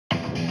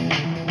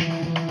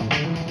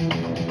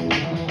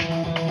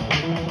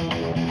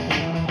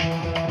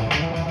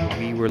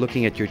We were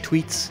looking at your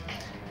tweets,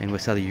 and we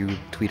saw that you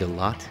tweet a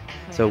lot.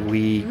 So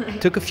we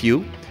took a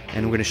few,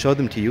 and we're going to show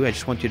them to you. I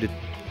just want you to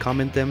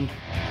comment them.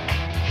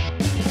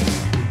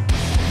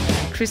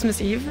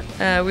 Christmas Eve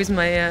with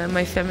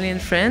my family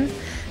and friends.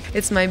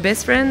 It's my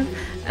best friend,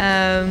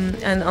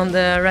 and on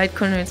the right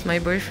corner it's my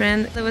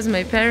boyfriend. That was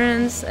my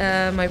parents,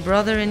 my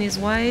brother and his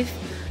wife,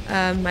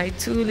 my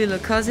two little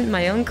cousins,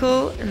 my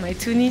uncle and my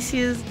two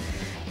nieces,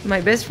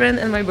 my best friend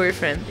and my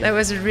boyfriend. That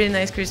was a really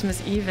nice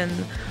Christmas Eve, and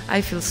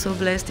I feel so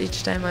blessed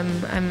each time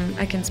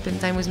I can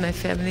spend time with my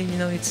family. You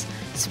know, it's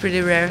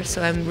pretty rare,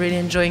 so I'm really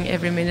enjoying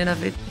every minute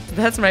of it.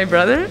 That's my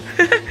brother.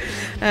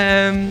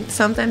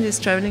 Sometimes he's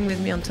traveling with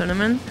me on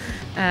tournament.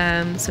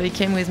 So he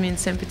came with me in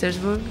St.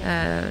 Petersburg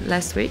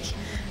last week,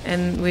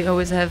 and we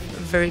always have a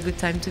very good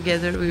time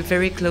together. We're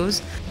very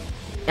close.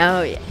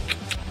 Oh yeah,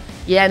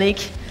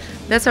 Yannick,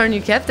 that's our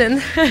new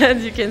captain,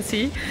 as you can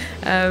see.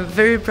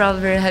 Very proud,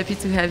 very happy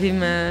to have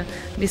him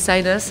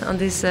beside us on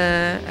this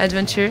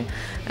adventure.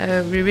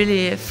 We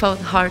really fought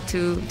hard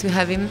to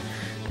have him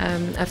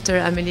after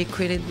Amélie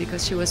quit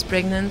because she was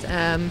pregnant.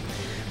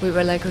 We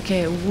were like,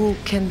 okay, who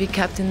can be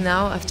captain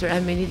now after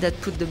Amélie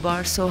that put the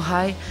bar so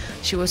high?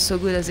 She was so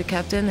good as a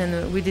captain,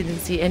 and we didn't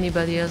see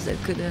anybody else that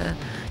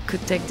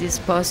could take this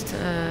post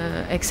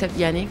except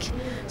Yannick.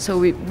 So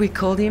we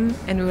called him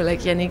and we were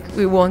like, Yannick,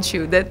 we want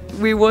you,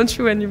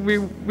 and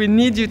we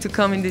need you to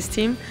come in this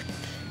team.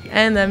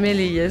 And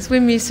Amélie, yes, we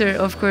miss her,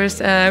 of course.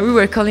 We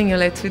were calling her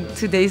like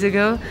 2 days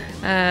ago.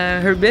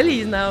 Her belly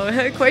is now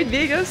quite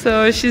big,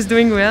 so she's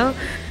doing well.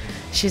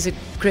 She's a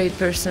great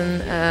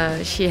person.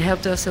 She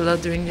helped us a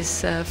lot during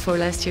these 4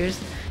 last years,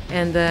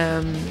 and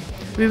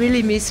we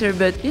really miss her.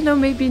 But you know,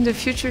 maybe in the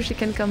future she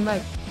can come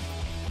back.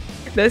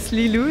 That's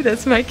Lilou.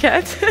 That's my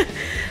cat.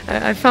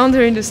 I found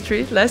her in the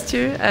street last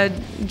year,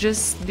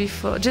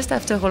 just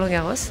after Roland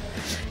Garros,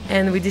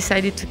 and we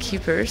decided to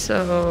keep her.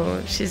 So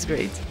she's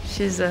great.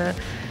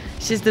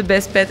 She's the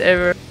best pet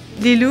ever.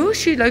 Lilou,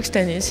 she likes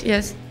tennis.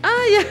 Yes.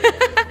 Ah, yeah.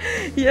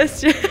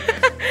 Yes.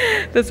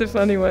 That's a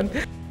funny one.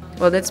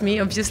 Well, that's me,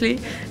 obviously.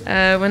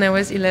 When I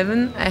was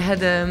 11, I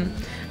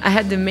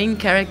had the main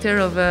character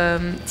of a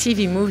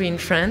TV movie in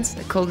France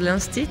called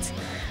L'Instit,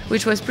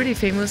 which was pretty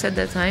famous at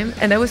that time.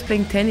 And I was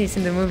playing tennis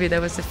in the movie.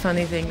 That was the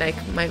funny thing. Like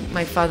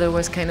my father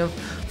was kind of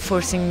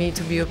forcing me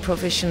to be a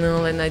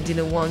professional, and I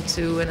didn't want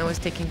to. And I was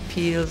taking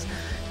pills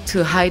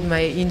to hide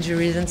my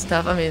injuries and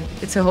stuff. I mean,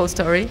 it's a whole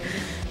story.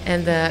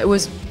 And it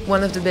was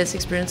one of the best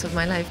experiences of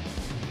my life.